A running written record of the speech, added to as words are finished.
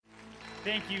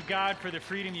Thank you, God, for the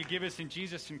freedom you give us in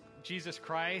Jesus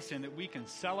Christ, and that we can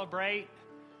celebrate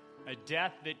a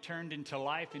death that turned into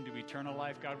life, into eternal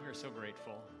life. God, we are so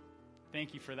grateful.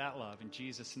 Thank you for that love. In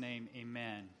Jesus' name,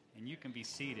 amen. And you can be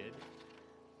seated.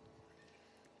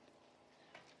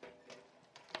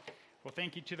 Well,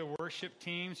 thank you to the worship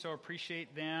team. So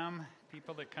appreciate them,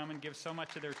 people that come and give so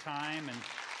much of their time.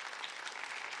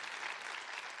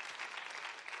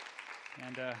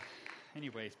 And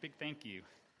anyways, big thank you.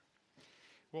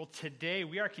 Well, today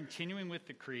we are continuing with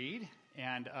the Creed,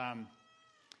 and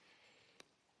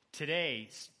today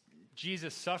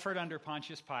Jesus suffered under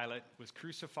Pontius Pilate, was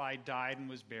crucified, died, and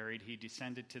was buried. He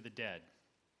descended to the dead.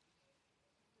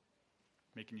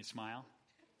 Making you smile?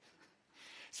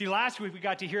 See, last week we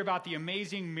got to hear about the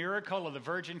amazing miracle of the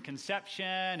virgin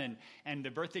conception and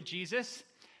the birth of Jesus,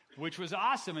 which was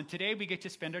awesome. And today we get to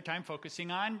spend our time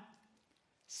focusing on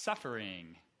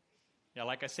suffering. Yeah,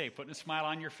 like I say, putting a smile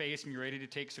on your face, and you're ready to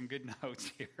take some good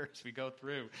notes here as we go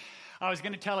through. I was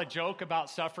going to tell a joke about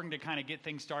suffering to kind of get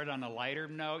things started on a lighter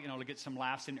note, to get some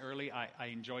laughs in early. I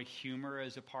enjoy humor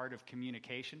as a part of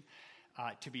communication.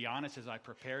 To be honest, as I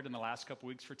prepared in the last couple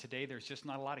weeks for today, there's just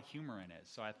not a lot of humor in it.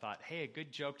 So I thought, hey, a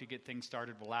good joke to get things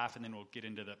started, we'll laugh, and then we'll get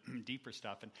into the deeper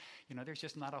stuff. And, there's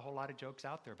just not a whole lot of jokes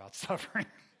out there about suffering.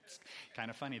 It's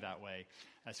kind of funny that way.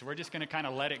 So we're just going to kind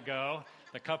of let it go.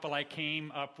 The couple I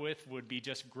came up with would be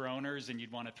just groaners, and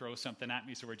you'd want to throw something at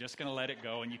me. So we're just going to let it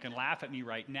go, and you can laugh at me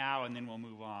right now, and then we'll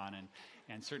move on.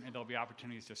 And certainly there'll be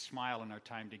opportunities to smile in our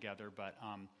time together. But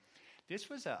this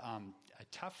was a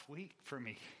tough week for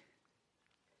me.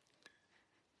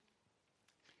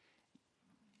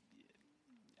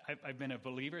 I've been a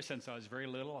believer since I was very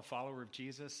little, a follower of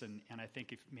Jesus, and I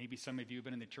think if maybe some of you have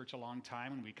been in the church a long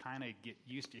time, and we kind of get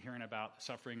used to hearing about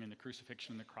suffering and the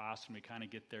crucifixion and the cross, and we kind of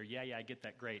get there, yeah, I get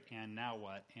that, great, and now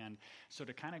what? And so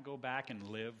to kind of go back and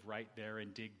live right there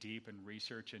and dig deep and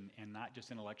research, and not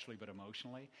just intellectually but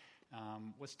emotionally,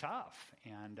 was tough.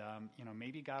 And,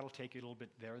 maybe God will take you a little bit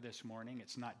there this morning.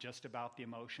 It's not just about the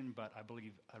emotion, but I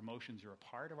believe emotions are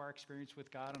a part of our experience with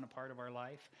God and a part of our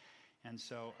life. And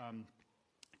so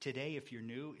today, if you're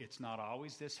new, it's not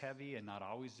always this heavy and not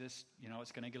always this,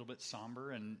 it's going to get a little bit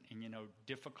somber and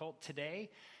difficult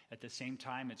today. At the same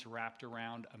time, it's wrapped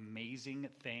around amazing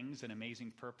things and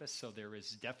amazing purpose, so there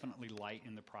is definitely light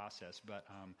in the process. But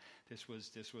this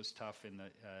was tough in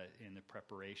the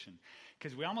preparation,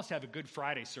 because we almost have a Good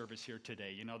Friday service here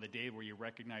today. The day where you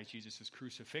recognize Jesus'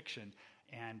 crucifixion,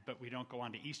 but we don't go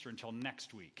on to Easter until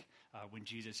next week when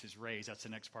Jesus is raised. That's the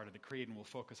next part of the Creed, and we'll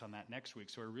focus on that next week.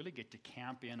 So we really get to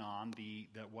camp in on the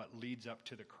what leads up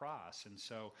to the cross. And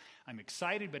so I'm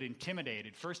excited but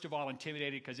intimidated. First of all,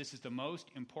 intimidated because this is the most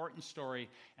important story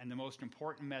and the most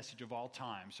important message of all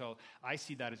time. So I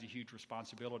see that as a huge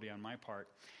responsibility on my part.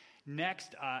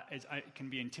 Next, it can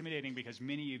be intimidating because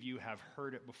many of you have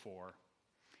heard it before.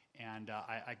 And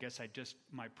I guess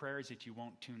my prayer is that you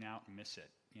won't tune out and miss it.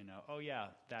 Oh yeah,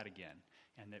 that again.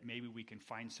 And that maybe we can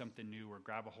find something new or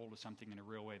grab a hold of something in a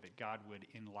real way that God would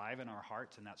enliven our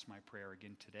hearts, and that's my prayer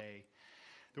again today.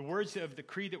 The words of the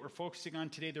creed that we're focusing on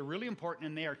today, they're really important,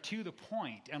 and they are to the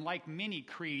point. And like many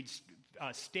creeds,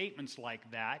 statements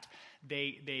like that,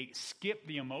 they skip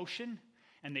the emotion,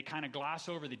 and they kind of gloss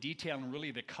over the detail and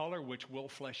really the color, which we'll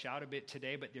flesh out a bit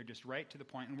today, but they're just right to the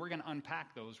point. And we're going to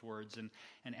unpack those words and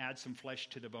add some flesh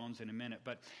to the bones in a minute.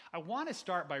 But I want to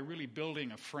start by really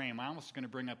building a frame. I'm almost going to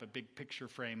bring up a big picture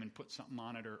frame and put something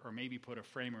on it, or maybe put a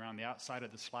frame around the outside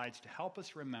of the slides to help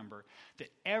us remember that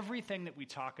everything that we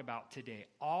talk about today,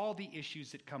 all the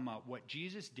issues that come up, what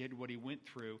Jesus did, what he went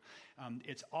through,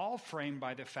 it's all framed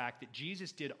by the fact that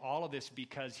Jesus did all of this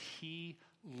because he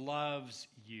loves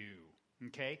you.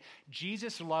 Okay?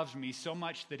 Jesus loves me so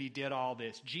much that he did all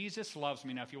this. Jesus loves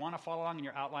me. Now, if you want to follow along in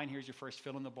your outline, here's your first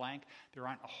fill in the blank. There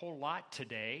aren't a whole lot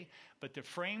today, but the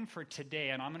frame for today,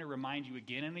 and I'm going to remind you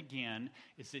again and again,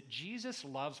 is that Jesus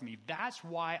loves me. That's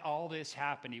why all this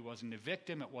happened. He wasn't a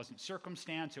victim. It wasn't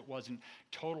circumstance. It wasn't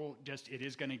total, it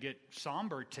is going to get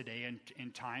somber today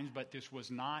in times, but this was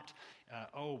not,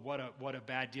 what a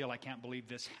bad deal. I can't believe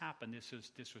this happened.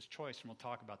 This was choice, and we'll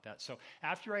talk about that. So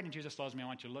after you're writing Jesus loves me, I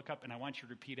want you to look up, and I want you to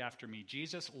repeat after me.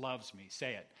 Jesus loves me.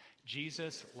 Say it.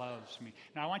 Jesus loves me.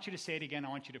 Now I want you to say it again. I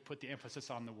want you to put the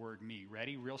emphasis on the word me.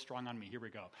 Ready? Real strong on me. Here we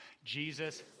go.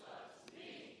 Jesus loves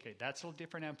me. Okay, that's a little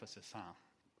different emphasis, huh?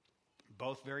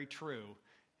 Both very true.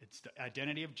 It's the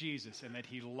identity of Jesus and that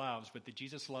he loves, but that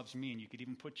Jesus loves me, and you could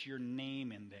even put your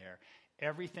name in there.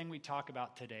 Everything we talk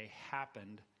about today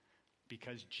happened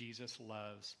because Jesus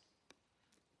loves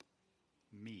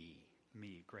me.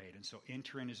 me. Great. And so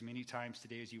enter in as many times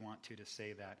today as you want to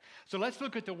say that. So let's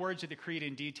look at the words of the creed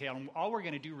in detail. And all we're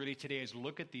going to do really today is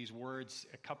look at these words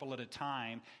a couple at a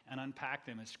time and unpack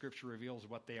them as Scripture reveals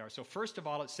what they are. So first of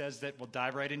all, it says that, we'll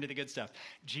dive right into the good stuff,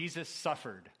 Jesus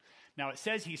suffered. Now, it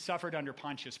says he suffered under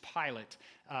Pontius Pilate,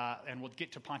 and we'll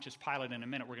get to Pontius Pilate in a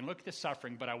minute. We're going to look at the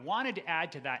suffering, but I wanted to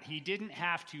add to that, he didn't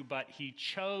have to, but he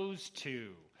chose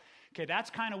to. Okay, that's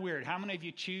kind of weird. How many of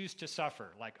you choose to suffer?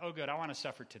 Like, oh, good, I want to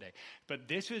suffer today. But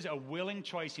this is a willing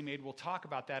choice he made. We'll talk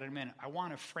about that in a minute. I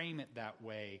want to frame it that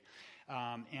way.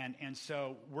 And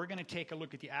so we're going to take a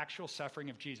look at the actual suffering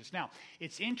of Jesus. Now,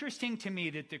 it's interesting to me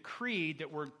that the creed that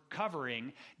we're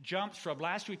covering jumps from,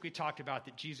 last week we talked about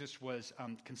that Jesus was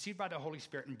conceived by the Holy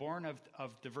Spirit and born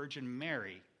of the Virgin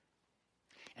Mary.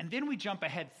 And then we jump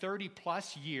ahead 30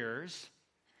 plus years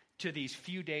to these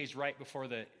few days right before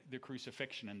the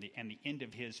crucifixion and the end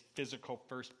of his physical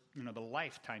first, the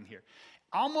lifetime here.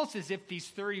 Almost as if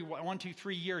these 1, 2,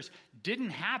 3 years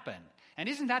didn't happen. And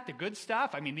isn't that the good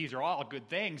stuff? I mean, these are all good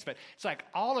things, but it's like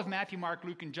all of Matthew, Mark,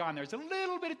 Luke, and John, there's a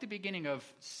little bit at the beginning of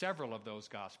several of those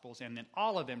Gospels, and then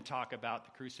all of them talk about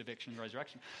the crucifixion and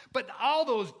resurrection. But all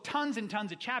those tons and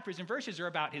tons of chapters and verses are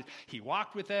about he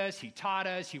walked with us, he taught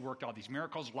us, he worked all these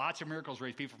miracles, lots of miracles,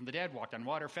 raised people from the dead, walked on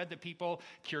water, fed the people,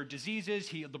 cured diseases,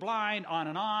 healed the blind, on,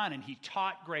 and he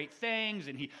taught great things,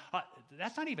 and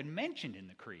that's not even mentioned in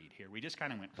the creed here. We just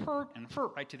kind of went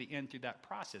right to the end through that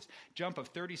process. Jump of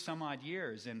 30 some odd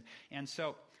years. And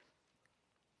so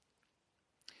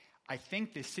I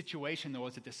think the situation, though,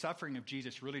 is that the suffering of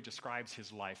Jesus really describes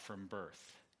his life from birth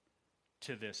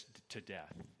to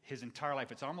death. His entire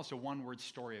life. It's almost a one-word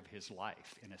story of his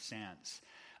life, in a sense.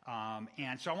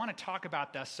 And so I want to talk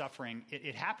about that suffering.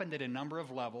 It happened at a number of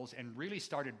levels and really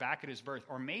started back at his birth,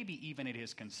 or maybe even at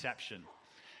his conception.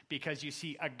 Because you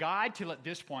see, a God till at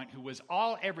this point who was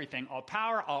all everything, all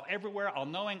power, all everywhere, all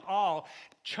knowing, all,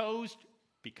 chose,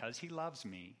 because he loves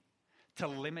me, to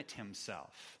limit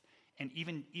himself. And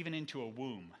even into a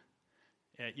womb.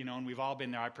 And we've all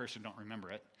been there. I personally don't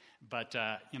remember it. But,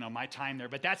 my time there.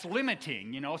 But that's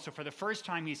limiting, So for the first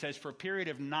time, he says, for a period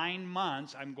of 9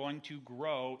 months, I'm going to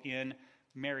grow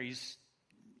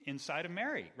inside of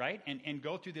Mary, right? And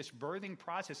go through this birthing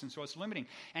process, and so it's limiting.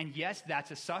 And yes,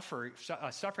 that's a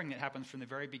suffering that happens from the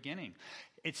very beginning.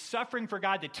 It's suffering for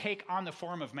God to take on the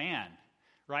form of man,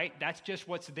 right? That's just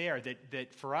what's there.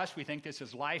 That for us, we think this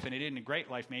is life, and it isn't a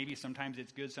great life maybe. Sometimes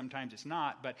it's good, sometimes it's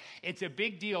not. But it's a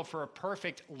big deal for a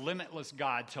perfect, limitless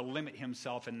God to limit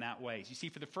himself in that way. You see,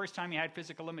 for the first time, he had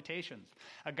physical limitations.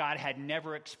 A God had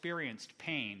never experienced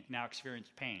pain, now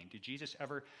experienced pain. Did Jesus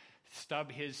ever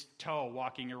stub his toe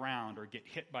walking around or get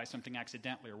hit by something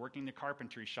accidentally or working the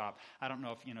carpentry shop? I don't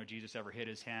know if, Jesus ever hit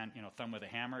his thumb with a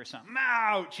hammer or something.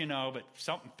 Ouch, but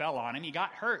something fell on him. He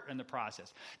got hurt in the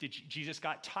process. Jesus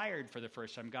got tired for the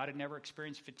first time. God had never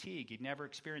experienced fatigue. He'd never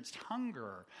experienced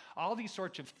hunger. All these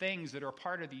sorts of things that are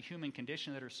part of the human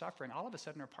condition that are suffering, all of a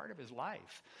sudden are part of his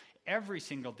life. Every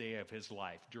single day of his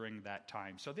life during that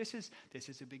time. So this is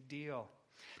a big deal.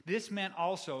 This meant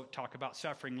also, talk about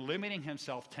suffering, limiting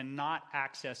himself to not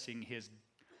accessing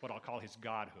what I'll call his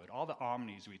godhood, all the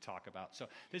omnis we talk about. So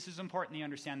this is important you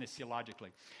understand this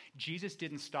theologically. Jesus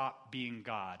didn't stop being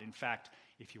God. In fact,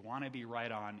 if you want to be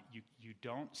right on, you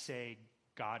don't say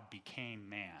God became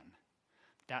man.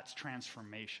 That's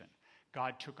transformation.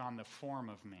 God took on the form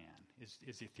of man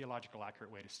is a theological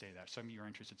accurate way to say that. Some of you are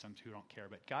interested, some who don't care.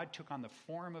 But God took on the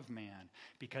form of man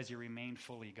because he remained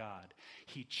fully God.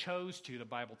 He chose to, the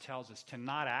Bible tells us, to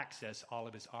not access all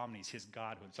of his omnis, his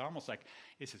godhood. It's almost like,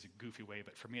 this is a goofy way,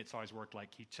 but for me it's always worked like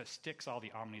he just sticks all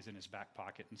the omnis in his back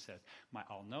pocket and says, my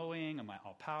all-knowing and my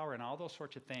all-power and all those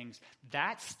sorts of things.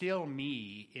 That's still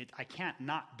me. I can't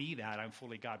not be that. I'm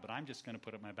fully God, but I'm just going to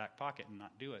put it in my back pocket and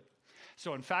not do it.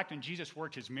 So in fact, when Jesus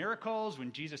worked his miracles,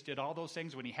 when Jesus did all those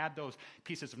things, when he had those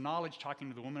pieces of knowledge talking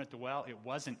to the woman at the well, it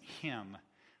wasn't him,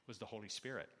 it was the Holy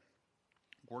Spirit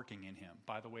working in him.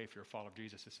 By the way, if you're a follower of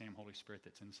Jesus, the same Holy Spirit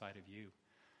that's inside of you.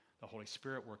 The Holy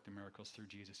Spirit worked the miracles through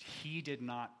Jesus. He did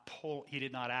not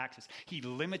access. He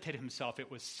limited himself. It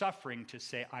was suffering to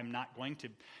say, I'm not going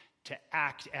to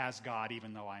act as God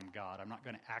even though I'm God. I'm not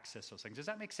going to access those things. Does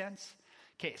that make sense?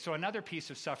 Okay, so another piece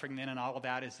of suffering then in all of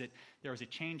that is that there was a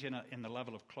change in the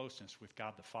level of closeness with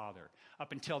God the Father.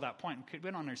 Up until that point, we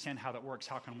don't understand how that works.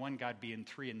 How can one God be in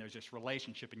three and there's this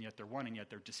relationship and yet they're one and yet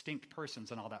they're distinct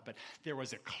persons and all that? But there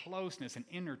was a closeness and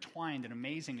intertwined and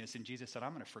amazingness, and Jesus said,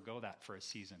 I'm going to forgo that for a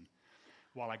season.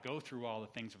 While I go through all the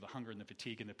things of the hunger and the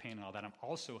fatigue and the pain and all that, I'm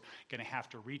also going to have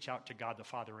to reach out to God the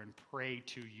Father and pray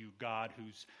to you, God,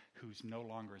 who's no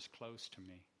longer as close to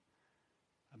me.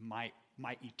 My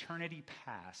eternity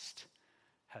past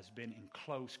has been in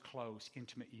close,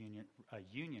 intimate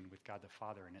union with God the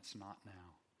Father, and it's not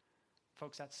now.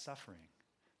 Folks, that's suffering.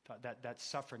 That's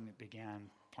suffering that began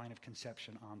point of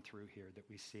conception on through here that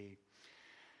we see.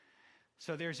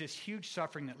 So there's this huge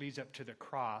suffering that leads up to the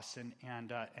cross, and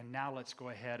now let's go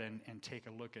ahead and take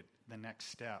a look at the next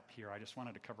step here. I just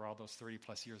wanted to cover all those 30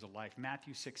 plus years of life.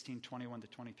 Matthew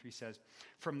 16:21-23 says,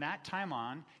 "From that time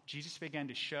on, Jesus began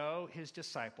to show his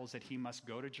disciples that he must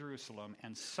go to Jerusalem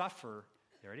and suffer,"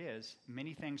 there it is,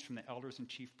 "many things from the elders and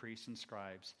chief priests and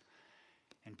scribes,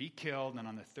 and be killed, and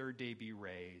on the third day be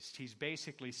raised." He's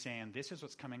basically saying, this is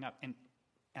what's coming up, and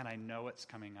I know it's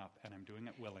coming up, and I'm doing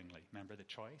it willingly. Remember the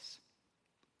choice?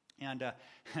 And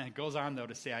it goes on, though,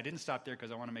 to say, I didn't stop there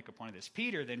because I want to make a point of this.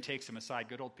 Peter then takes him aside,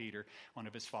 good old Peter, one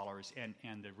of his followers,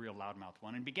 and the real loudmouth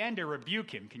one, and began to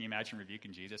rebuke him. Can you imagine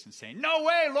rebuking Jesus and saying, "No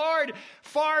way, Lord!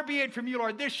 Far be it from you,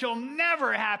 Lord! This shall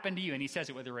never happen to you." And he says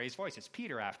it with a raised voice. It's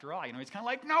Peter, after all. You know, he's kind of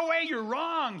like, "No way, you're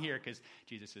wrong here," because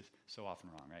Jesus is so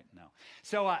often wrong, right? No.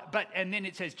 So, and then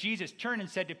it says, Jesus turned and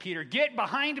said to Peter, "Get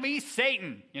behind me,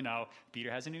 Satan!" You know,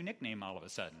 Peter has a new nickname all of a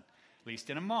sudden. At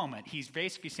least in a moment. He's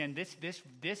basically saying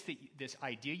this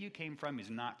idea you came from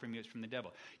is not from you, it's from the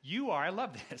devil. You are, I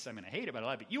love this, I mean I hate it, but I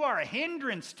love it. You are a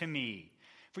hindrance to me,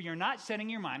 for you're not setting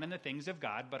your mind on the things of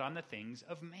God, but on the things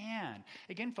of man.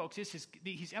 Again, folks,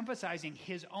 he's emphasizing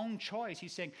his own choice.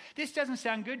 He's saying, this doesn't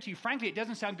sound good to you. Frankly, it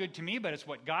doesn't sound good to me, but it's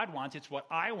what God wants. It's what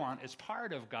I want as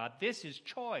part of God. This is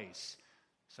choice.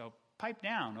 So pipe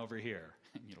down over here.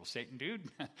 You know, Satan dude,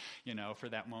 you know, for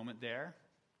that moment there.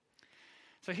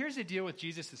 So here's the deal with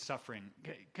Jesus' suffering,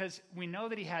 because we know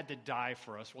that he had to die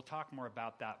for us. We'll talk more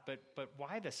about that, but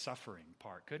why the suffering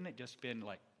part? Couldn't it just been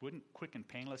like, wouldn't quick and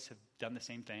painless have done the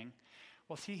same thing?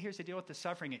 Well, see, here's the deal with the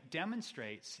suffering. It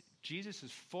demonstrates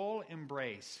Jesus' full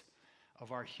embrace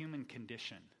of our human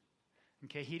condition.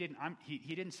 Okay, he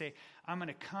didn't say, I'm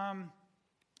going to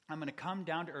come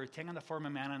down to earth, take on the form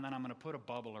of man, and then I'm going to put a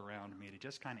bubble around me to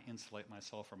just kind of insulate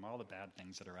myself from all the bad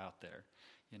things that are out there.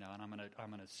 You know, and I'm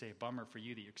going to say, bummer for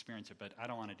you that you experience it, but I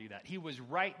don't want to do that. He was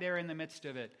right there in the midst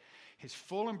of it, his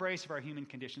full embrace of our human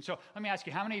condition. So let me ask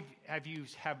you, how many of you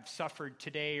have suffered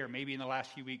today or maybe in the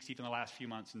last few weeks, even the last few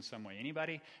months in some way?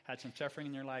 Anybody had some suffering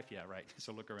in their life? Yeah, right.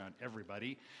 So look around,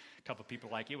 everybody. A couple of people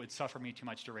like, it would suffer me too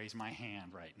much to raise my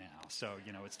hand right now. So,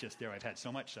 you know, it's just there. I've had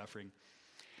so much suffering.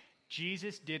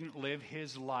 Jesus didn't live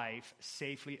his life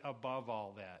safely above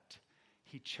all that.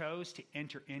 He chose to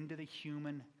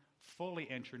fully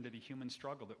enter into the human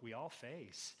struggle that we all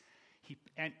face. He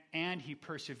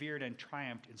persevered and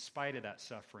triumphed in spite of that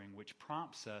suffering, which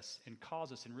prompts us and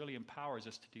calls us and really empowers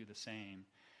us to do the same.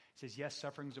 He says, yes,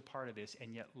 suffering is a part of this,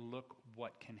 and yet look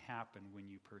what can happen when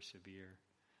you persevere.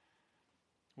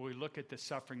 When we look at the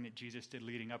suffering that Jesus did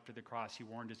leading up to the cross, he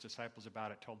warned his disciples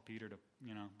about it, told Peter to,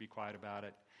 be quiet about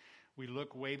it. We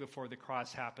look way before the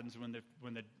cross happens when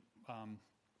the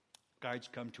guards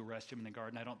come to arrest him in the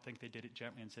garden. I don't think they did it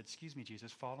gently and said, "Excuse me,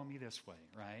 Jesus, follow me this way,"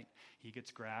 right? He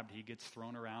gets grabbed, he gets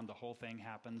thrown around, the whole thing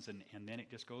happens, and then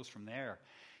it just goes from there.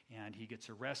 And he gets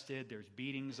arrested, there's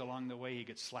beatings along the way, he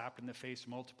gets slapped in the face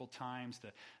multiple times,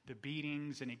 the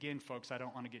beatings, and again, folks, I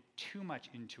don't want to get too much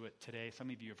into it today.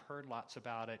 Some of you have heard lots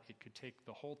about it. It could take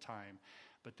the whole time.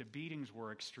 But the beatings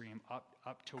were extreme,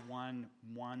 up to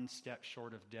one step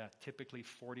short of death, typically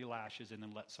 40 lashes and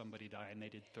then let somebody die, and they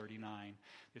did 39.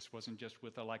 This wasn't just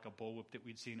with a bullwhip that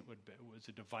we'd seen. It was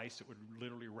a device that would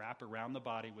literally wrap around the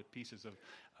body with pieces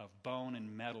of bone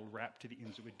and metal wrapped to the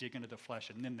ends. It would dig into the flesh,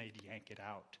 and then they'd yank it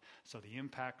out. So the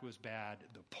impact was bad.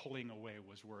 The pulling away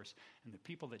was worse. And the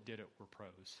people that did it were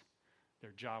pros.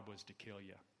 Their job was to kill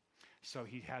you. So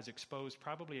he has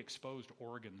probably exposed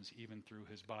organs even through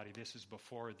his body. This is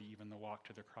before even the walk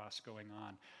to the cross going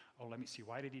on. Oh, let me see.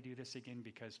 Why did he do this again?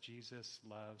 Because Jesus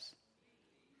loves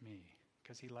me.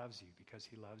 Because he loves you. Because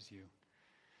he loves you.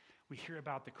 We hear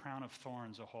about the crown of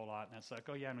thorns a whole lot, and it's like,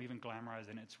 oh yeah, and we even glamorize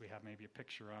it. We have maybe a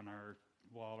picture on our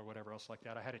wall or whatever else like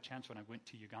that. I had a chance when I went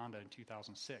to Uganda in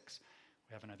 2006.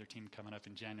 We have another team coming up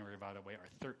in January, by the way, our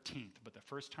 13th. But the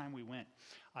first time we went,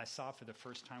 I saw for the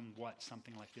first time what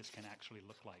something like this can actually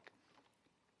look like.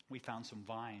 We found some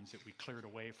vines that we cleared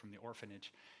away from the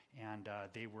orphanage, and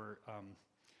they were,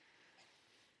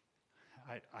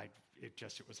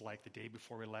 it was like the day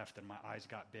before we left, and my eyes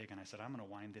got big, and I said, I'm going to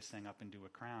wind this thing up into a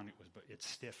crown. It's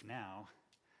stiff now,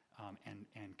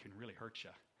 and can really hurt you.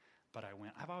 But I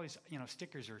went, I've always,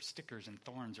 stickers and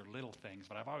thorns are little things,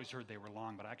 but I've always heard they were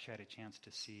long, but I actually had a chance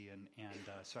to see. And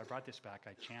so I brought this back.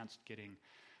 I chanced getting,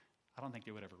 I don't think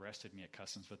they would have arrested me at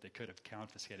customs, but they could have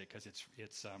confiscated it because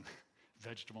it's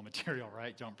vegetable material,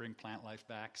 right? Don't bring plant life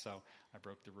back. So I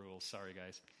broke the rules. Sorry,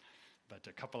 guys. But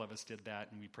a couple of us did that,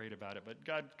 and we prayed about it. But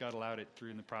God allowed it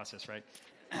through in the process, right?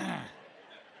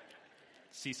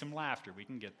 See some laughter. We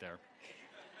can get there.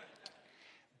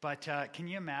 But can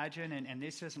you imagine, and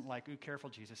this isn't like, ooh, careful,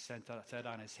 Jesus said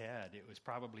on his head. It was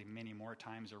probably many more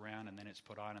times around, and then it's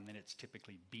put on, and then it's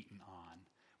typically beaten on.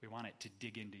 We want it to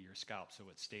dig into your scalp so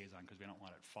it stays on because we don't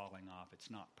want it falling off. It's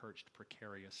not perched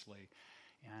precariously.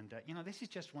 And, this is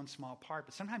just one small part,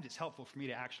 but sometimes it's helpful for me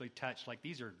to actually touch, like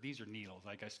these are needles,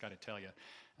 I just got to tell you.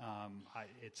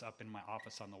 It's up in my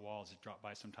office on the walls. Just drop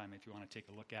by sometime if you want to take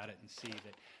a look at it and see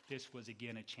that this was,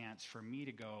 again, a chance for me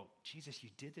to go, Jesus, you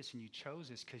did this and you chose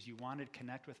this because you wanted to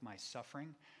connect with my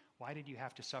suffering. Why did you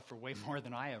have to suffer way more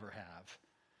than I ever have?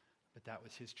 But that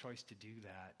was his choice to do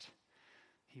that.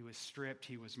 He was stripped,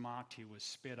 he was mocked, he was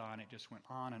spit on. It just went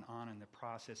on in the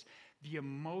process. The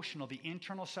emotional, the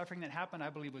internal suffering that happened, I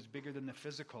believe, was bigger than the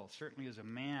physical. Certainly as a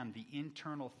man, the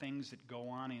internal things that go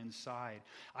on inside.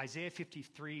 Isaiah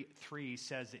 53:3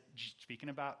 says that, speaking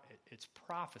about, it's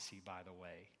prophecy, by the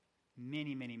way,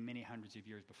 many, many, many hundreds of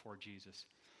years before Jesus.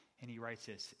 And he writes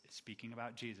this, speaking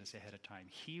about Jesus ahead of time.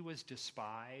 He was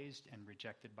despised and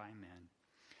rejected by men.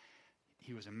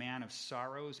 He was a man of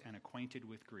sorrows and acquainted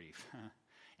with grief.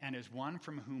 And as one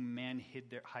from whom men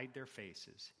hide their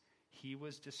faces, he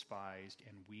was despised,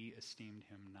 and we esteemed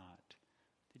him not.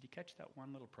 Did you catch that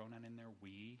one little pronoun in there?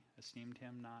 We esteemed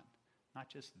him not?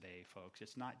 Not just they, folks.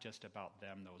 It's not just about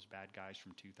them, those bad guys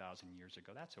from 2,000 years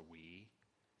ago. That's a we.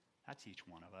 That's each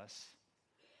one of us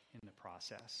in the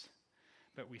process.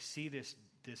 But we see this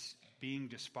being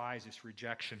despised, this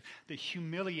rejection. The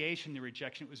humiliation, the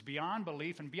rejection, it was beyond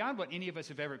belief and beyond what any of us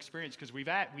have ever experienced, because we've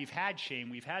had shame,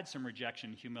 we've had some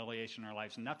rejection, humiliation in our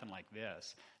lives, nothing like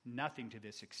this, nothing to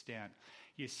this extent.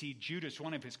 You see Judas,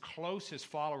 one of his closest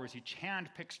followers, he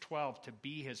handpicks 12 to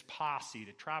be his posse,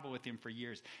 to travel with him for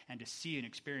years, and to see and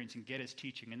experience and get his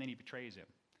teaching, and then he betrays him.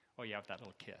 Oh, yeah, with that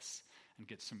little kiss, and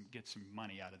get some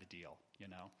money out of the deal,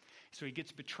 So he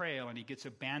gets betrayal and he gets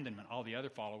abandonment. All the other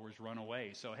followers run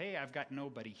away. So, hey, I've got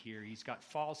nobody here. He's got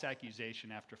false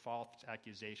accusation after false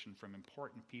accusation from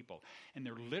important people. And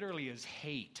there literally is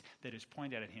hate that is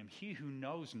pointed at him. He who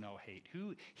knows no hate,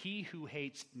 he who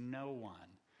hates no one,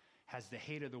 has the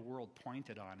hate of the world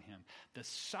pointed on him. The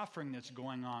suffering that's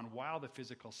going on while the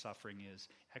physical suffering is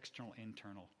external,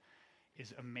 internal,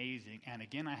 is amazing. And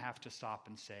again, I have to stop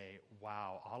and say,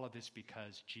 wow, all of this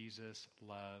because Jesus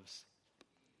loves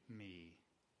me.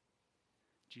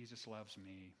 Jesus loves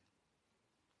me.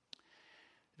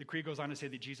 The creed goes on to say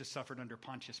that Jesus suffered under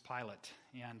Pontius Pilate.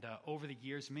 And over the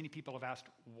years, many people have asked,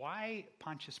 why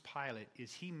Pontius Pilate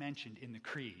is he mentioned in the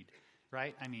creed?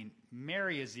 Right? I mean,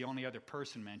 Mary is the only other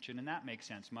person mentioned, and that makes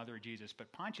sense, mother of Jesus. But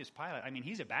Pontius Pilate, I mean,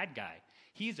 he's a bad guy.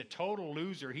 He's a total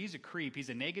loser. He's a creep. He's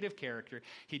a negative character.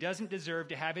 He doesn't deserve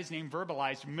to have his name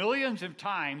verbalized millions of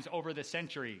times over the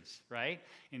centuries, right?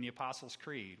 In the Apostles'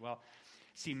 Creed. Well,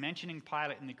 see, mentioning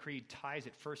Pilate in the creed ties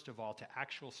it, first of all, to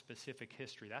actual specific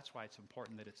history. That's why it's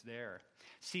important that it's there.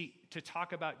 See, to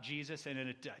talk about Jesus, and at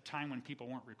a time when people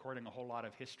weren't recording a whole lot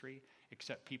of history,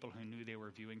 except people who knew they were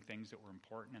viewing things that were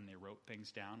important and they wrote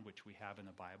things down, which we have in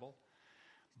the Bible.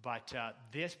 But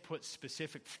this puts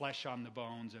specific flesh on the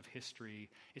bones of history.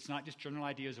 It's not just general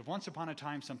ideas of once upon a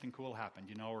time something cool happened,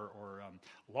 or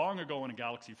long ago in a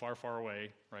galaxy far, far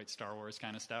away, right, Star Wars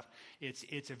kind of stuff.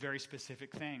 It's a very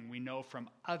specific thing. We know from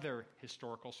other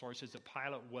historical sources that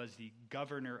Pilate was the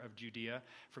governor of Judea.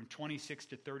 From 26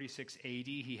 to 36 AD,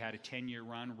 he had a 10-year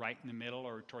run. Right in the middle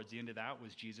or towards the end of that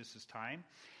was Jesus' time.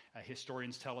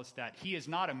 Historians tell us that he is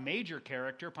not a major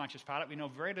character, Pontius Pilate. We know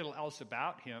very little else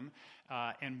about him.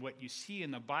 And what you see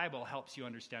in the Bible helps you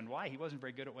understand why. He wasn't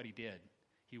very good at what he did.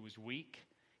 He was weak.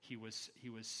 He was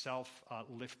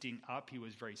self-lifting up. He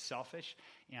was very selfish.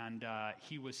 And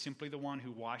he was simply the one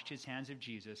who washed his hands of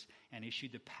Jesus and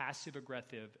issued the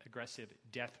passive-aggressive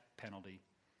death penalty.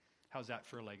 How's that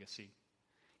for a legacy?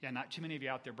 Yeah, not too many of you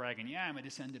out there bragging, yeah, I'm a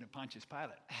descendant of Pontius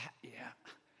Pilate. Yeah,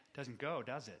 doesn't go,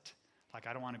 does it? Like,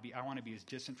 I want to be as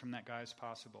distant from that guy as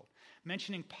possible.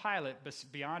 Mentioning Pilate, but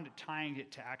beyond tying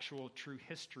it to actual true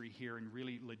history here and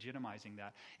really legitimizing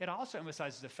that, it also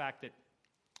emphasizes the fact that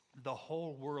the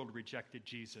whole world rejected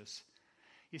Jesus.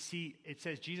 You see, it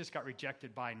says Jesus got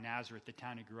rejected by Nazareth, the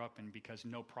town he grew up in, because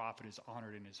no prophet is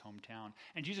honored in his hometown.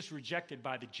 And Jesus rejected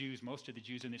by the Jews, most of the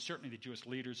Jews, and certainly the Jewish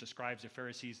leaders, the scribes, the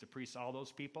Pharisees, the priests, all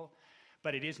those people.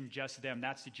 But it isn't just them.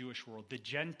 That's the Jewish world. The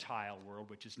Gentile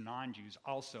world, which is non-Jews,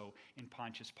 also in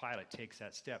Pontius Pilate takes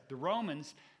that step. The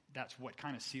Romans, that's what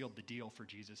kind of sealed the deal for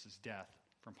Jesus' death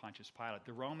from Pontius Pilate.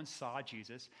 The Romans saw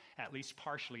Jesus, at least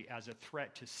partially, as a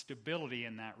threat to stability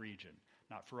in that region.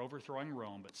 not for overthrowing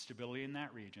Rome, but stability in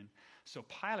that region. So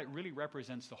Pilate really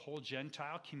represents the whole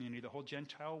Gentile community, the whole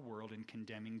Gentile world in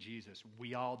condemning Jesus.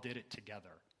 We all did it together.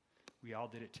 We all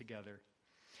did it together.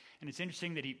 And it's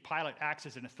interesting that Pilate acts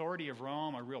as an authority of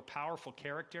Rome, a real powerful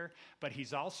character, but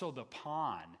he's also the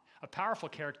pawn, a powerful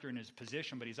character in his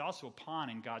position, but he's also a pawn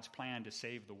in God's plan to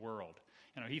save the world.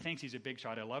 He thinks he's a big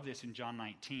shot. I love this in John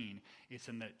 19. It's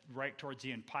right towards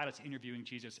the end. Pilate's interviewing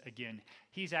Jesus again.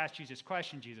 He's asked Jesus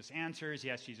questions. Jesus answers.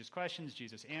 He asks Jesus questions.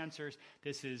 Jesus answers.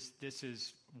 This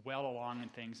is well along in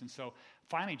things. And so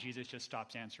finally, Jesus just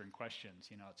stops answering questions.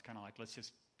 It's kind of like, let's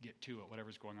just get to it,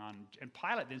 whatever's going on. And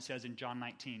Pilate then says in John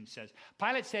 19,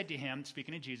 Pilate said to him,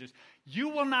 speaking of Jesus, "You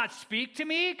will not speak to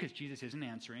me?" Because Jesus isn't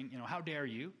answering. How dare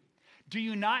you? "Do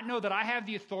you not know that I have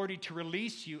the authority to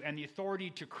release you and the authority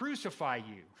to crucify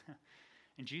you?"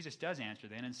 And Jesus does answer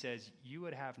then and says, "You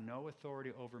would have no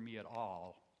authority over me at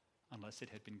all unless it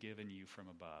had been given you from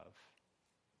above."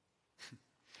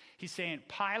 He's saying,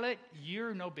 Pilate,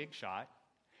 you're no big shot.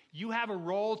 You have a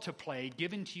role to play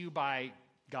given to you by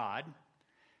God,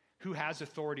 who has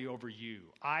authority over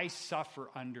you. I suffer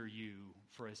under you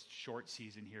for a short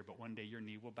season here, but one day your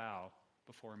knee will bow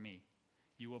before me.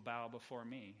 You will bow before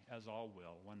me, as all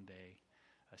will one day,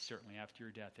 certainly after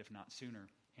your death, if not sooner.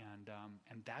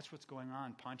 And that's what's going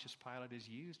on. Pontius Pilate is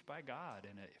used by God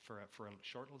for a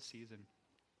short little season.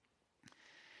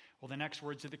 Well, the next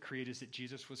words of the creed is that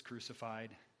Jesus was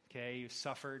crucified. Okay, he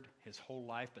suffered his whole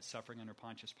life, but suffering under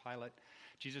Pontius Pilate.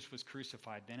 Jesus was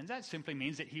crucified then. And that simply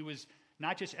means that he was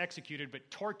not just executed, but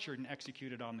tortured and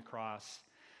executed on the cross.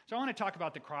 So I want to talk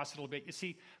about the cross a little bit. You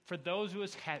see, for those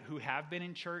who have been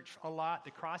in church a lot,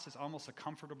 the cross is almost a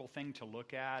comfortable thing to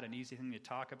look at, an easy thing to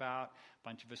talk about. A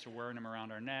bunch of us are wearing them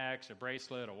around our necks, a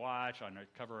bracelet, a watch, on the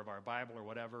cover of our Bible or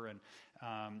whatever. And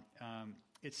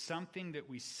it's something that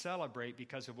we celebrate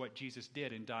because of what Jesus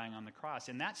did in dying on the cross.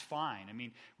 And that's fine. I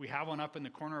mean, we have one up in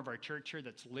the corner of our church here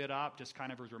that's lit up, just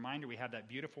kind of as a reminder. We have that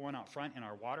beautiful one out front in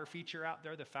our water feature out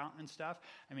there, the fountain and stuff.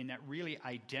 I mean, that really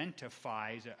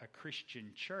identifies a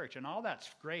Christian church. And all that's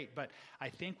great, but I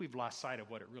think we've lost sight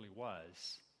of what it really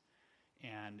was.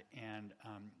 And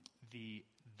the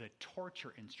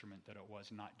torture instrument that it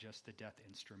was, not just the death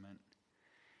instrument.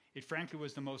 It frankly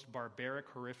was the most barbaric,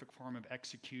 horrific form of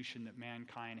execution that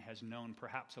mankind has known,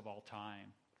 perhaps of all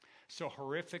time. So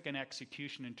horrific an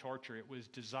execution and torture, it was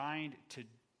designed to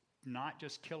not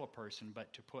just kill a person,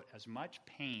 but to put as much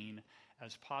pain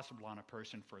as possible on a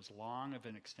person for as long of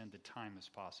an extended time as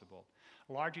possible.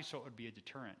 Largely so it would be a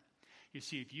deterrent. You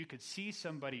see, if you could see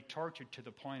somebody tortured to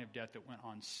the point of death that went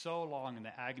on so long and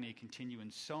the agony continue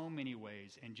in so many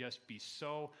ways and just be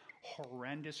so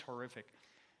horrendous, horrific,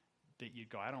 that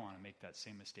you'd go, I don't want to make that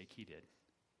same mistake he did.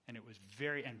 And it was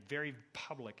very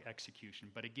public execution.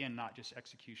 But again, not just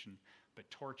execution, but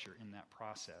torture in that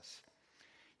process.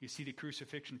 You see the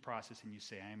crucifixion process and you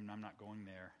say, I'm not going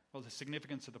there. Well, the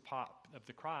significance of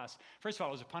the cross, first of all,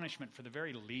 it was a punishment for the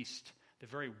very least, the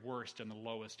very worst and the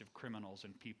lowest of criminals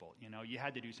and people. You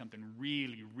had to do something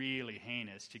really, really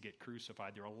heinous to get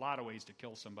crucified. There are a lot of ways to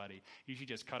kill somebody. You should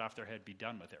just cut off their head, be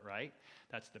done with it, right?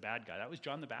 That's the bad guy. That was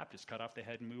John the Baptist, cut off the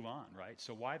head and move on, right?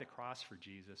 So why the cross for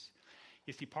Jesus?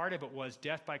 You see, part of it was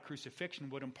death by crucifixion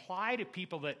would imply to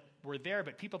people that were there,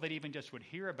 but people that even just would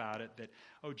hear about it, that,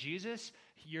 oh, Jesus,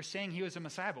 you're saying he was a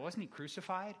Messiah, but wasn't he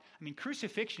crucified? I mean,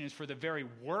 crucifixion is for the very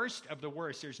worst of the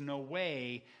worst. There's no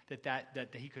way that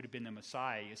he could have been the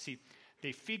Messiah. You see,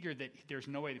 they figured that there's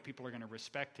no way that people are going to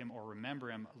respect him or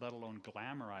remember him, let alone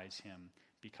glamorize him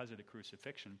because of the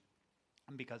crucifixion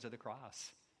and because of the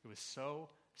cross. It was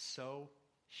so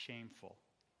shameful.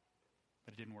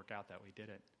 But it didn't work out that way, did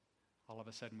it? All of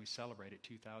a sudden we celebrate it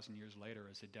 2,000 years later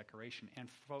as a decoration. And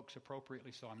folks,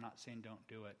 appropriately so, I'm not saying don't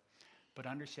do it. But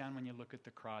understand when you look at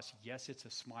the cross, yes, it's a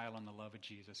smile on the love of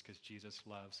Jesus because Jesus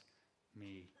loves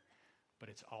me. But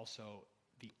it's also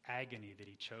the agony that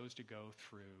he chose to go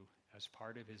through as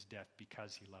part of his death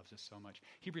because he loves us so much.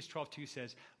 Hebrews 12:2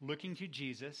 says, looking to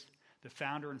Jesus, the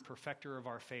founder and perfecter of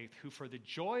our faith, who for the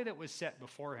joy that was set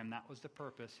before him, that was the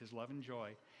purpose, his love and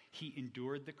joy, he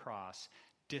endured the cross,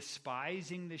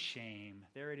 despising the shame.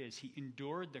 There it is. He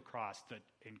endured the cross, the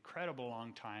incredible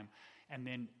long time, and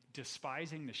then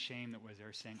despising the shame that was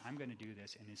there, saying, I'm going to do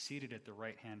this, and is seated at the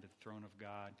right hand of the throne of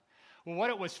God. Well, what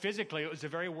it was physically, it was the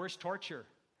very worst torture.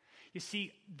 You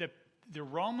see, the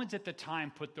Romans at the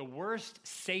time put the worst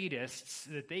sadists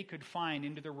that they could find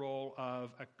into the role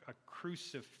of a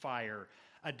crucifier,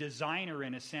 a designer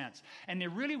in a sense. And they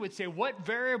really would say, what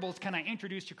variables can I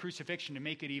introduce to crucifixion to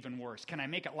make it even worse? Can I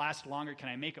make it last longer? Can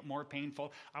I make it more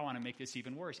painful? I want to make this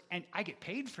even worse. And I get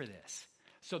paid for this.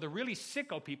 So the really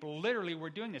sicko people literally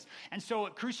were doing this. And so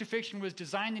crucifixion was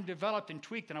designed and developed and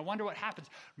tweaked. And I wonder what happens.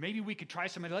 Maybe we could try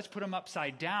something. Let's put them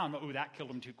upside down. Oh, that killed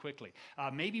them too quickly.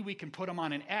 Maybe we can put them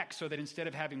on an X so that instead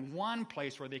of having one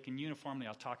place where they can uniformly,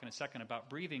 I'll talk in a second about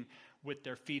breathing with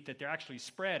their feet, that they're actually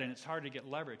spread and it's hard to get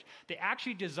leverage. They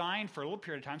actually designed for a little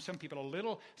period of time, some people, a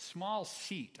little small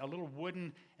seat, a little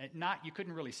wooden, you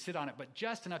couldn't really sit on it, but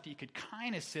just enough that you could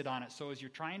kind of sit on it. So as you're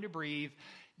trying to breathe,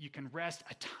 you can rest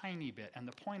a tiny bit. And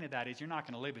the point of that is you're not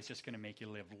going to live. It's just going to make you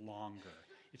live longer.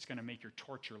 It's going to make your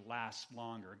torture last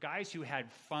longer. Guys who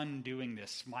had fun doing this,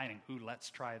 smiling, ooh, let's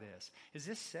try this. Is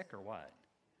this sick or what?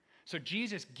 So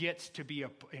Jesus gets to be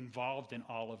involved in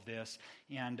all of this.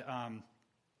 And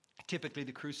typically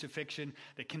the crucifixion,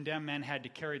 the condemned men had to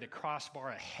carry the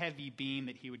crossbar, a heavy beam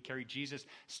that he would carry. Jesus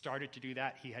started to do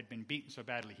that. He had been beaten so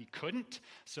badly he couldn't,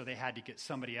 so they had to get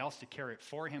somebody else to carry it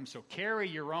for him. So carry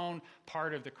your own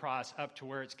part of the cross up to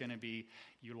where it's going to be.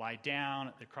 You lie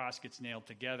down, the cross gets nailed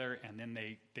together, and then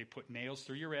they put nails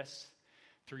through your wrists.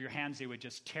 Through your hands, they would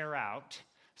just tear out,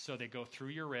 so they go through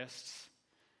your wrists.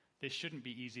 This shouldn't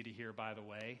be easy to hear, by the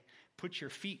way. Put your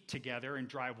feet together and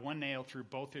drive one nail through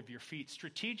both of your feet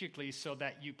strategically so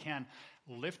that you can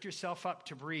lift yourself up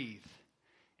to breathe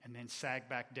and then sag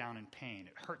back down in pain.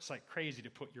 It hurts like crazy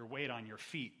to put your weight on your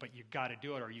feet, but you've got to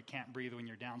do it or you can't breathe when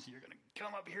you're down, so you're going to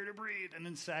come up here to breathe and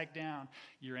then sag down.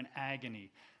 You're in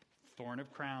agony. Thorn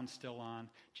of crown still on.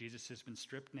 Jesus has been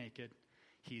stripped naked.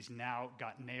 He's now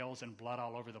got nails and blood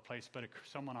all over the place, but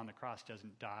someone on the cross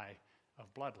doesn't die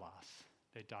of blood loss.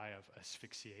 They die of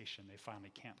asphyxiation. They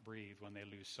finally can't breathe when they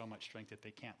lose so much strength that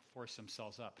they can't force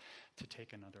themselves up to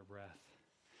take another breath.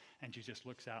 And Jesus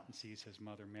looks out and sees his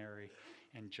mother Mary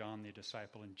and John the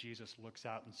disciple. And Jesus looks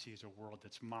out and sees a world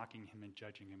that's mocking him and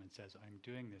judging him and says, I'm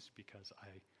doing this because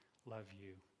I love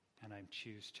you and I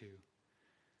choose to.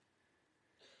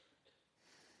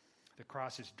 The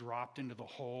cross is dropped into the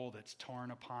hole that's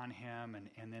torn upon him,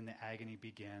 and then the agony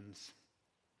begins.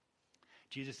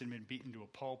 Jesus had been beaten to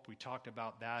a pulp. We talked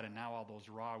about that, and now all those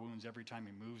raw wounds, every time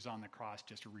he moves on the cross,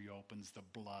 just reopens the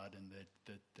blood and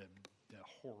the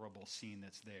horrible scene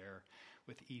that's there.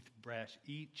 With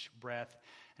each breath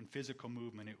and physical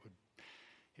movement,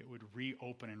 it would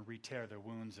reopen and re-tear the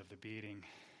wounds of the beating.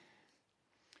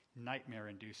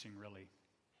 Nightmare-inducing, really.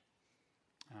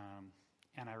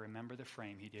 And I remember the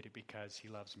frame. He did it because he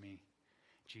loves me.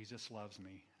 Jesus loves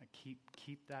me.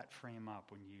 Keep that frame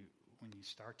up when you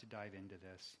start to dive into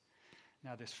this.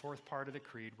 Now, this fourth part of the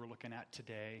creed we're looking at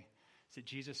today is that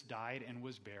Jesus died and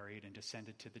was buried and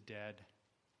descended to the dead.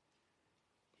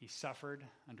 He suffered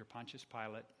under Pontius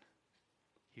Pilate.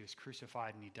 He was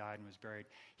crucified and he died and was buried.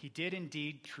 He did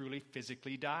indeed truly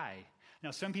physically die.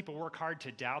 Now, some people work hard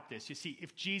to doubt this. You see,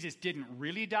 if Jesus didn't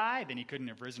really die, then he couldn't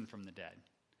have risen from the dead.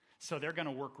 So they're going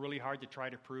to work really hard to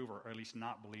try to prove or at least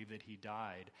not believe that he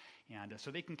died. And so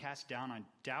they can cast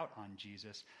doubt on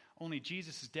Jesus. Only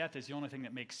Jesus' death is the only thing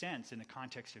that makes sense in the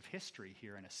context of history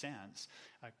here, in a sense.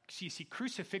 You see,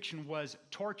 crucifixion was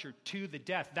torture to the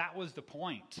death. That was the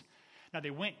point. Now, they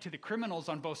went to the criminals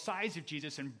on both sides of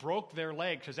Jesus and broke their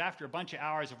legs, because after a bunch of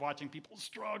hours of watching people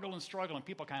struggle and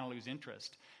people kind of lose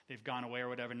interest. They've gone away or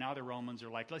whatever. Now the Romans are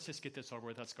like, let's just get this over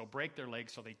with. Let's go break their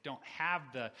legs so they don't have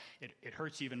it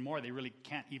hurts even more. They really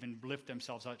can't even lift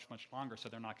themselves much longer, so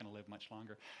they're not going to live much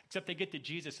longer. Except they get to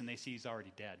Jesus and they see he's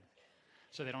already dead.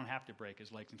 So they don't have to break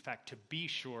his legs. In fact, to be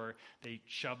sure, they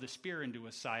shove the spear into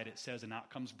his side. It says, and out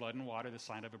comes blood and water, the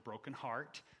sign of a broken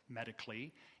heart,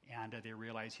 medically. And they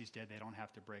realize he's dead. They don't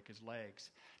have to break his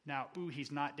legs. Now,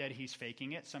 he's not dead. He's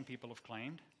faking it. Some people have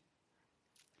claimed.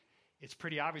 It's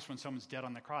pretty obvious when someone's dead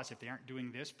on the cross. If they aren't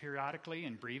doing this periodically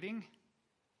and breathing,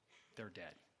 they're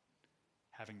dead.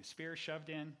 Having the spear shoved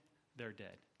in, they're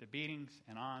dead. The beatings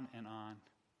and on and on.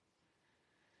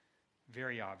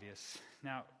 Very obvious.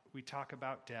 Now, we talk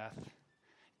about death.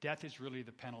 Death is really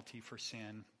the penalty for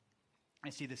sin.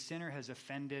 And see, the sinner has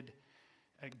offended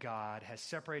God, has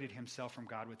separated himself from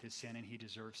God with his sin, and he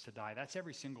deserves to die. That's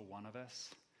every single one of us.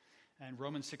 And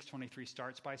Romans 6:23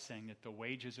 starts by saying that the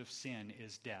wages of sin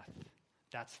is death.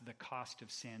 That's the cost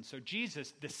of sin. So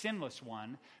Jesus, the sinless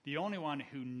one, the only one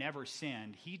who never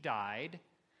sinned, he died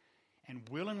and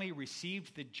willingly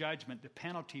received the judgment, the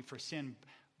penalty for sin,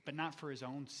 but not for his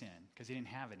own sin, because he didn't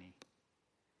have any,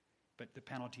 but the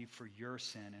penalty for your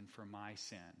sin and for my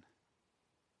sin.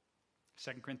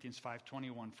 2 Corinthians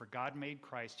 5:21, for God made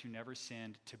Christ, who never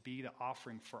sinned, to be the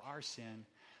offering for our sin,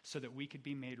 so that we could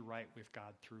be made right with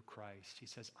God through Christ. He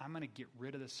says, I'm going to get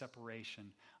rid of the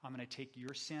separation. I'm going to take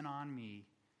your sin on me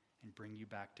and bring you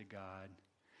back to God.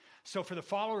 So for the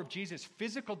follower of Jesus,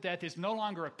 physical death is no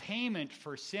longer a payment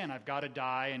for sin. I've got to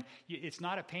die. And it's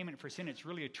not a payment for sin. It's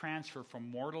really a transfer from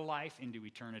mortal life into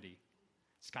eternity.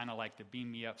 It's kind of like the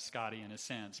beam me up Scotty in a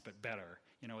sense, but better.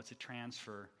 It's a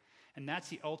transfer. And that's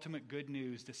the ultimate good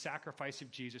news. The sacrifice of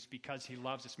Jesus, because he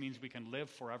loves us, means we can live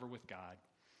forever with God.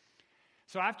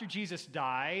 So after Jesus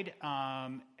died,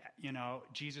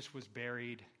 Jesus was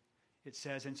buried. It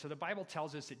says, and so the Bible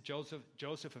tells us that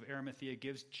Joseph of Arimathea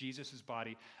gives Jesus'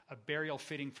 body a burial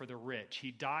fitting for the rich.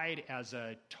 He died as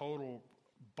a total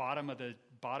bottom of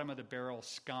the barrel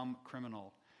scum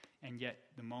criminal, and yet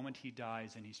the moment he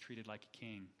dies, and he's treated like a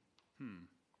king.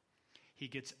 He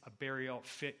gets a burial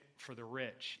fit for the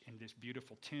rich in this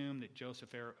beautiful tomb that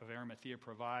Joseph of Arimathea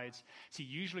provides. See,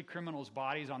 usually criminals'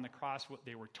 bodies on the cross,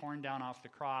 they were torn down off the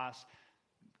cross,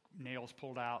 nails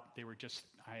pulled out. They were just,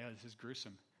 this is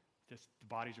gruesome. The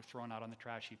bodies are thrown out on the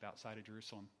trash heap outside of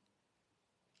Jerusalem.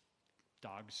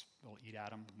 Dogs will eat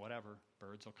at them, whatever.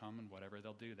 Birds will come and whatever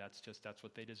they'll do. That's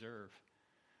what they deserve.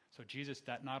 So Jesus,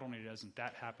 that not only doesn't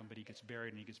that happen, but he gets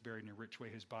buried, and he gets buried in a rich way.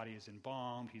 His body is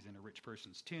embalmed. He's in a rich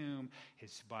person's tomb.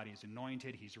 His body is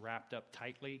anointed. He's wrapped up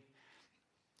tightly.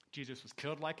 Jesus was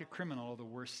killed like a criminal of the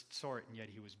worst sort, and yet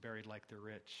he was buried like the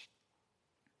rich.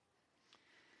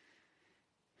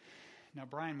 Now,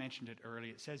 Brian mentioned it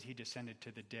earlier. It says he descended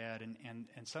to the dead, and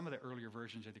some of the earlier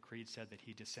versions of the creed said that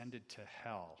he descended to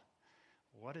hell.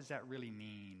 What does that really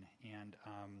mean? And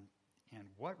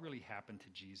what really happened to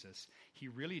Jesus? He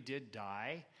really did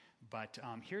die, but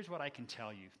here's what I can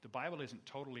tell you. The Bible isn't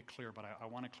totally clear, but I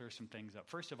want to clear some things up.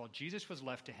 First of all, Jesus was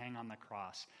left to hang on the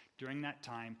cross during that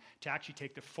time to actually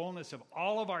take the fullness of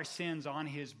all of our sins on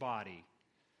his body.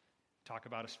 Talk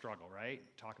about a struggle, right?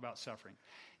 Talk about suffering.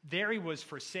 There he was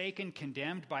forsaken,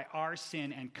 condemned by our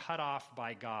sin, and cut off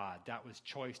by God. That was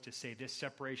choice to say this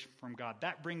separation from God.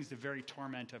 That brings the very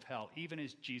torment of hell. Even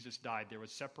as Jesus died, there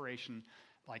was separation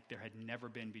like there had never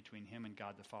been between him and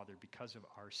God the Father because of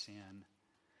our sin.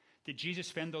 Did Jesus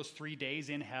spend those 3 days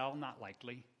in hell? Not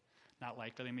likely. Not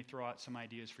likely. Let me throw out some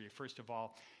ideas for you. First of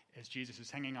all, as Jesus is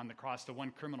hanging on the cross, the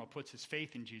one criminal puts his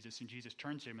faith in Jesus, and Jesus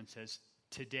turns to him and says,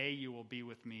 "Today you will be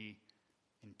with me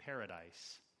in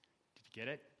paradise." Did you get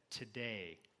it?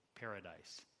 Today,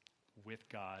 paradise with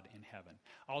God in heaven.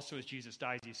 Also, as Jesus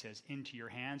dies, he says, "Into your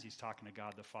hands." He's talking to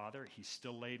God the Father. He's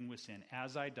still laden with sin.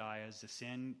 As I die, does the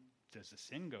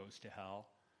sin goes to hell?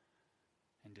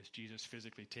 And does Jesus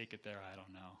physically take it there? I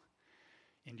don't know.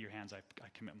 Into your hands I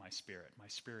commit my spirit. My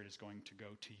spirit is going to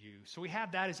go to you. So we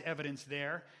have that as evidence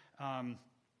there.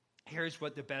 Here's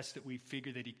what the best that we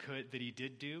figure that he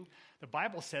did do. The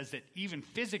Bible says that even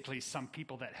physically, some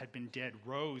people that had been dead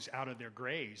rose out of their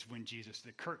graves when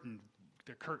the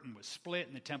curtain was split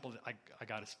in the temple.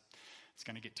 It's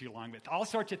going to get too long, but all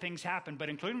sorts of things happened, but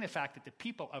including the fact that the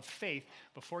people of faith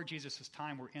before Jesus'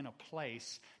 time were in a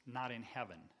place not in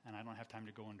heaven. And I don't have time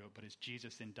to go into it, but as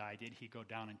Jesus then died, did he go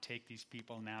down and take these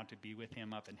people now to be with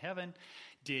him up in heaven?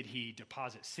 Did he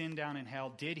deposit sin down in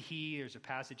hell? There's a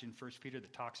passage in 1 Peter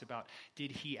that talks about,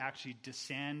 did he actually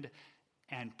descend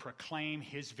and proclaim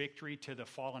his victory to the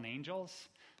fallen angels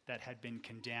that had been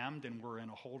condemned and were in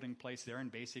a holding place there,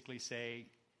 and basically say,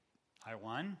 I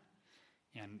won?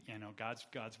 And,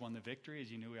 God's won the victory,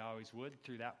 as you knew he always would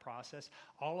through that process.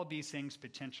 All of these things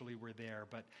potentially were there,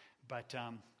 but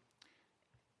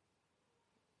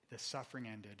the suffering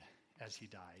ended as he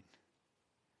died,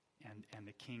 and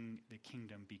the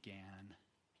kingdom began.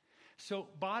 So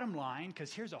bottom line,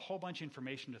 because here's a whole bunch of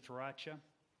information to throw at you.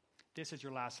 This is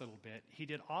your last little bit. He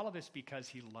did all of this because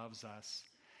he loves us.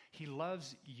 He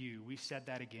loves you. We've said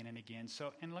that again and again.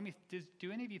 So, and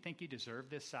do any of you think you deserve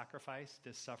this sacrifice,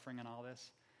 this suffering and all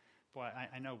this? Boy,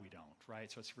 I know we don't, right?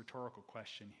 So it's a rhetorical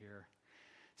question here.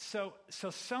 So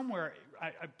somewhere,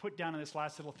 I put down in this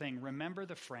last little thing, remember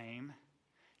the frame.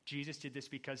 Jesus did this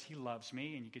because he loves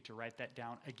me, and you get to write that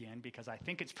down again because I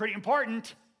think it's pretty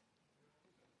important.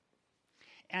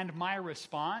 And my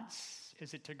response,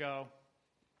 is it to go,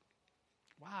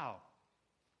 wow.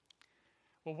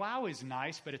 Well, wow is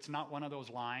nice, but it's not one of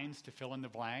those lines to fill in the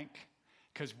blank,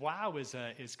 because wow is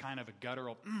kind of a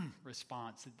guttural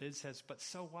response. It says, but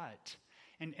so what?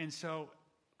 And so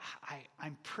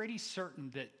I'm pretty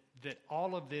certain that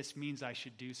all of this means I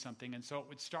should do something. And so it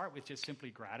would start with just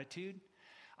simply gratitude.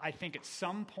 I think at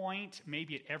some point,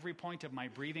 maybe at every point of my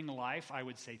breathing life, I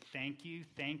would say thank you,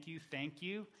 thank you, thank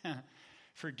you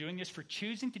for doing this, for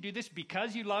choosing to do this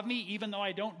because you love me, even though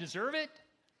I don't deserve it.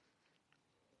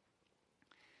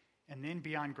 And then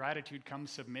beyond gratitude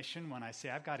comes submission, when I say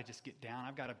I've got to just get down,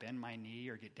 I've got to bend my knee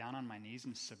or get down on my knees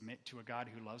and submit to a God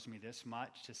who loves me this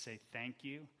much, to say thank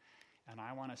you. and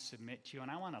I want to submit to you,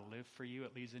 and I want to live for you.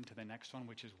 It leads into the next one,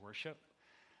 which is worship.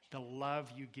 The love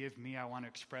you give me, I want to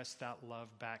express that love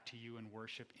back to you in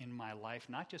worship in my life,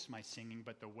 not just my singing,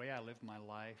 but the way I live my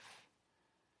life.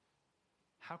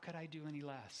 How could I do any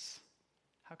less?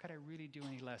 How could I really do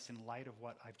any less in light of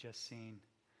what I've just seen?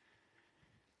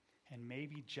 And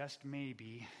maybe, just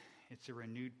maybe, it's a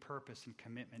renewed purpose and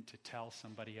commitment to tell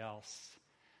somebody else,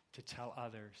 to tell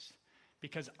others.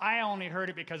 Because I only heard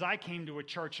it because I came to a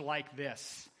church like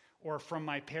this, or from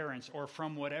my parents, or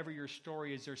from whatever your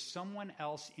story is. There's someone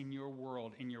else in your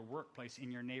world, in your workplace,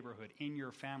 in your neighborhood, in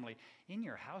your family, in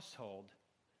your household,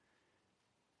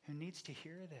 who needs to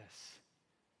hear this,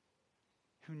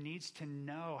 who needs to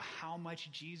know how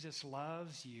much Jesus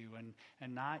loves you,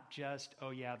 and not just,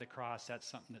 oh yeah, the cross, that's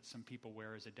something that some people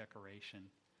wear as a decoration.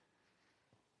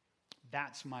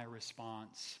 That's my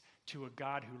response to a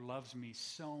God who loves me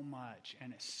so much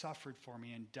and suffered for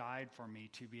me and died for me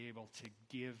to be able to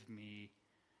give me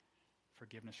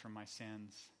forgiveness from my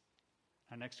sins.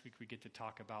 Now, next week we get to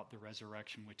talk about the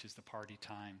resurrection, which is the party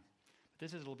time. But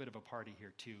this is a little bit of a party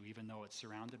here too, even though it's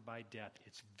surrounded by death.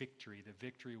 It's victory. The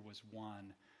victory was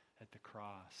won at the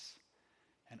cross.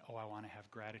 And I want to have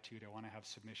gratitude. I want to have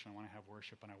submission. I want to have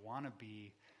worship. And I want to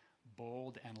be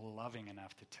bold and loving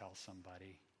enough to tell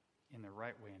somebody in the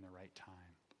right way, in the right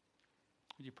time.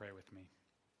 Would you pray with me?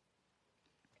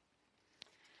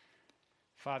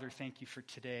 Father, thank you for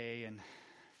today and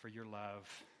for your love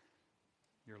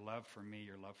for me,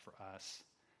 your love for us.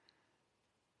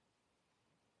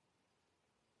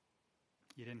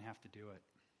 You didn't have to do it.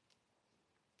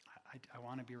 I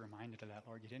want to be reminded of that,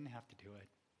 Lord. You didn't have to do it.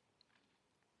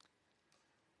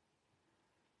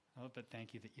 Oh, but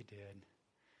thank you that you did.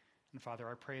 And Father,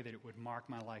 I pray that it would mark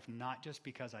my life, not just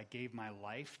because I gave my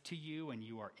life to you and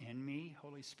you are in me,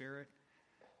 Holy Spirit,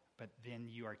 but then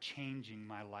you are changing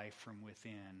my life from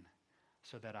within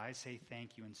so that I say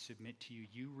thank you and submit to you.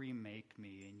 You remake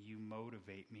me and you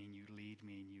motivate me and you lead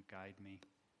me and you guide me.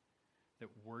 That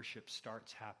worship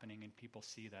starts happening and people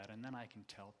see that, and then I can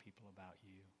tell people about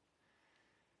you.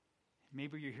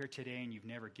 Maybe you're here today and you've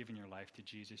never given your life to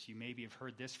Jesus. You maybe have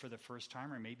heard this for the first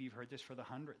time, or maybe you've heard this for the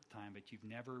 100th time, but you've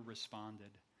never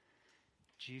responded.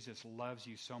 Jesus loves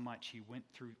you so much. He went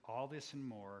through all this and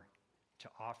more to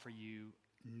offer you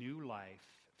new life,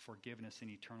 forgiveness,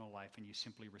 and eternal life, and you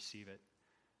simply receive it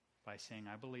by saying,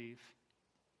 I believe,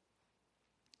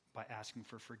 by asking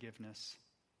for forgiveness,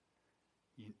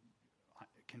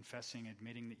 confessing,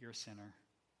 admitting that you're a sinner,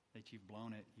 that you've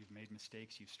blown it, you've made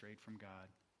mistakes, you've strayed from God.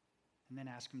 And then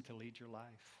ask him to lead your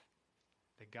life.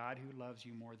 The God who loves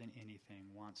you more than anything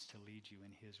wants to lead you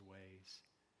in his ways.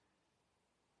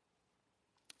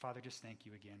 Father, just thank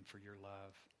you again for your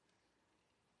love.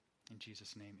 In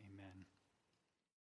Jesus' name, amen.